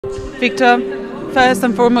Viktor, first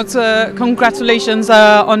and foremost, congratulations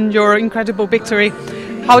on your incredible victory.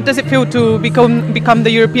 How does it feel to become the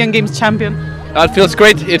European Games champion? It feels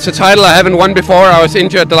great. It's a title I haven't won before. I was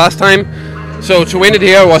injured the last time, so to win it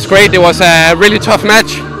here was great. It was a really tough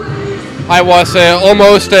match. I was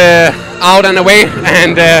almost out and away,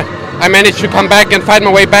 and I managed to come back and fight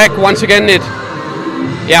my way back. Once again,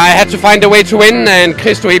 I had to find a way to win, and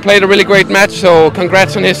Christo, he played a really great match, so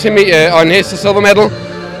congrats on his silver medal.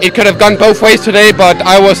 It could have gone both ways today, but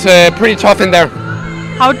I was pretty tough in there.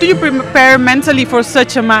 How do you prepare mentally for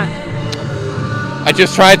such a match? I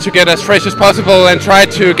just tried to get as fresh as possible and tried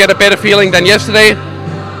to get a better feeling than yesterday.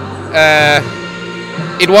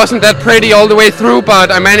 It wasn't that pretty all the way through,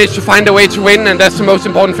 but I managed to find a way to win, and that's the most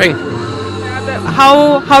important thing.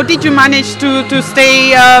 How did you manage to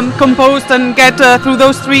stay composed and get through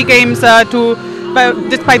those 3 games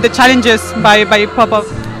despite the challenges by pop-up?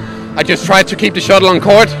 I just tried to keep the shuttle on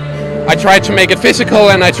court. I tried to make it physical,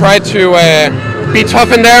 and I tried to be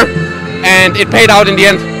tough in there, and it paid out in the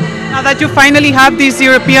end. Now that you finally have this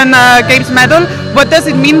European Games medal, what does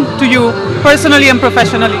it mean to you personally and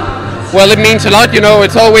professionally? Well, it means a lot. You know,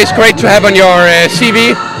 it's always great to have on your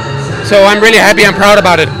CV, so I'm really happy and proud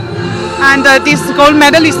about it. And this gold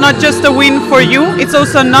medal is not just a win for you, it's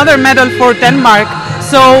also another medal for Denmark.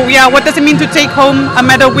 So yeah, what does it mean to take home a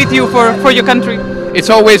medal with you for your country? It's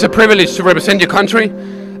always a privilege to represent your country,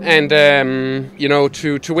 and you know,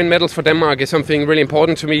 to win medals for Denmark is something really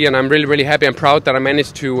important to me, and I'm really happy and proud that I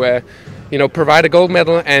managed to provide a gold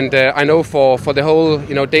medal, and I know for the whole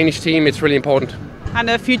Danish team it's really important. And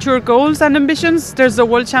future goals and ambitions? There's the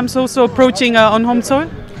World Champs also approaching on home soil?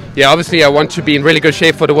 Yeah, obviously I want to be in really good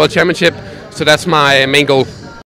shape for the World Championship, so that's my main goal.